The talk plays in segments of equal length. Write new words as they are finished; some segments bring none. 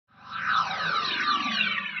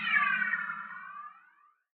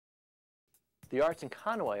The arts in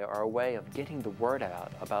Conway are a way of getting the word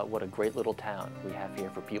out about what a great little town we have here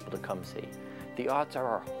for people to come see. The arts are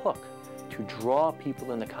our hook to draw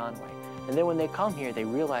people into Conway. And then when they come here, they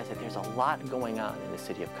realize that there's a lot going on in the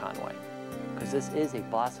city of Conway. Because this is a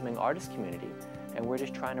blossoming artist community, and we're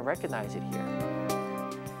just trying to recognize it here.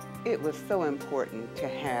 It was so important to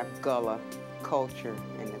have Gullah culture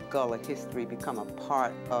and the Gullah history become a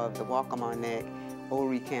part of the Wacomanuck,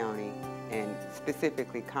 Horry County, and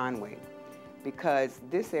specifically Conway, because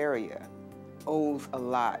this area owes a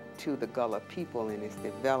lot to the Gullah people in its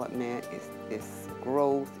development, its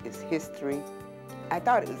growth, its history. I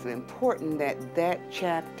thought it was important that that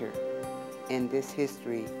chapter in this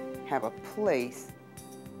history have a place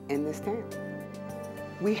in this town.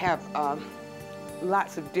 We have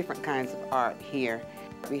lots of different kinds of art here.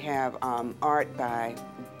 We have art by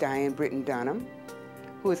Diane Britton Dunham,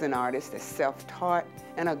 who is an artist that's self-taught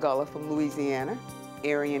and a Gullah from Louisiana.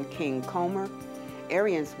 Arian King Comer.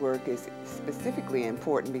 Arian's work is specifically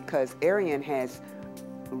important because Arian has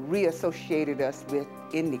reassociated us with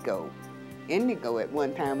indigo. Indigo at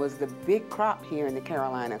one time was the big crop here in the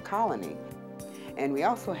Carolina colony. And we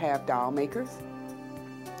also have doll makers.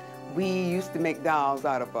 We used to make dolls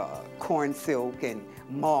out of corn silk and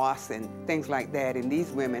moss and things like that, and these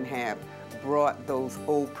women have brought those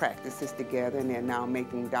old practices together, and they're now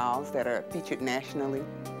making dolls that are featured nationally.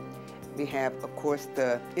 We have, of course,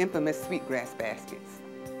 the infamous sweetgrass baskets.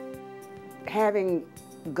 Having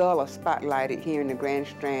Gullah spotlighted here in the Grand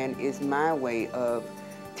Strand is my way of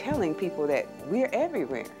telling people that we're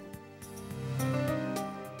everywhere.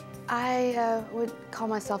 I would call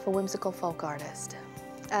myself a whimsical folk artist.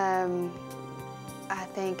 I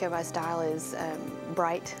think my style is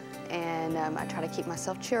bright, and I try to keep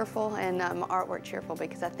myself cheerful and artwork cheerful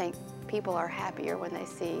because I think people are happier when they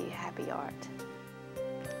see happy art.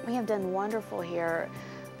 We have done wonderful here.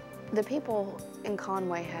 The people in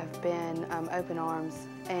Conway have been open arms,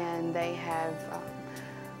 and they have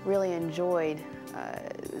really enjoyed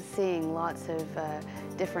seeing lots of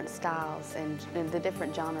different styles, and the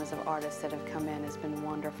different genres of artists that have come in has been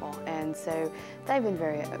wonderful. And so they've been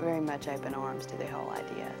very much open arms to the whole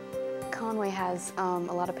idea. Conway has a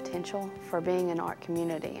lot of potential for being an art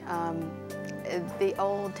community. The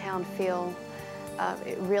old town feel,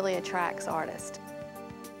 it really attracts artists.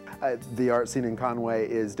 The art scene in Conway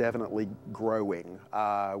is definitely growing.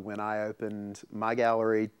 When I opened my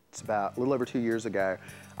gallery, it's about a little over 2 years ago,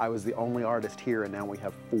 I was the only artist here, and now we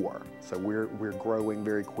have 4. So we're growing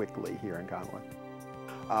very quickly here in Conway.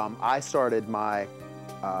 I started my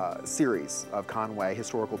series of Conway,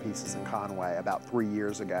 historical pieces in Conway, about 3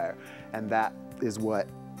 years ago, and that is what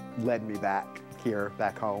led me back here,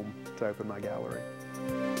 back home, to open my gallery.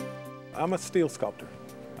 I'm a steel sculptor.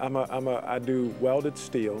 I do welded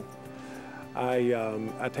steel.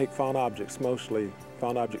 I take found objects, mostly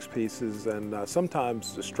found objects pieces, and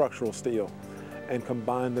sometimes structural steel, and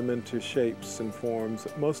combine them into shapes and forms,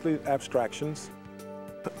 mostly abstractions.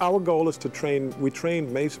 Our goal is to train, we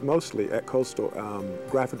train mostly at Coastal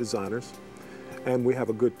graphic designers, and we have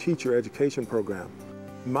a good teacher education program.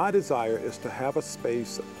 My desire is to have a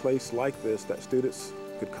space, a place like this that students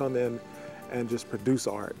could come in and just produce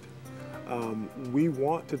art. We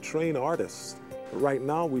want to train artists. Right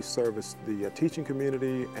now we service the teaching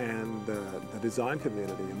community and the design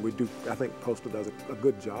community, and we do, I think Coastal does a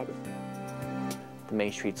good job of it. The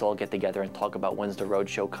Main Streets all get together and talk about when's the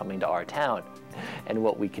roadshow coming to our town and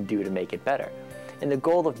what we can do to make it better. And the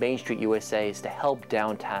goal of Main Street USA is to help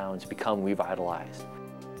downtowns become revitalized.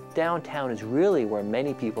 Downtown is really where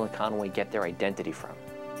many people in Conway get their identity from.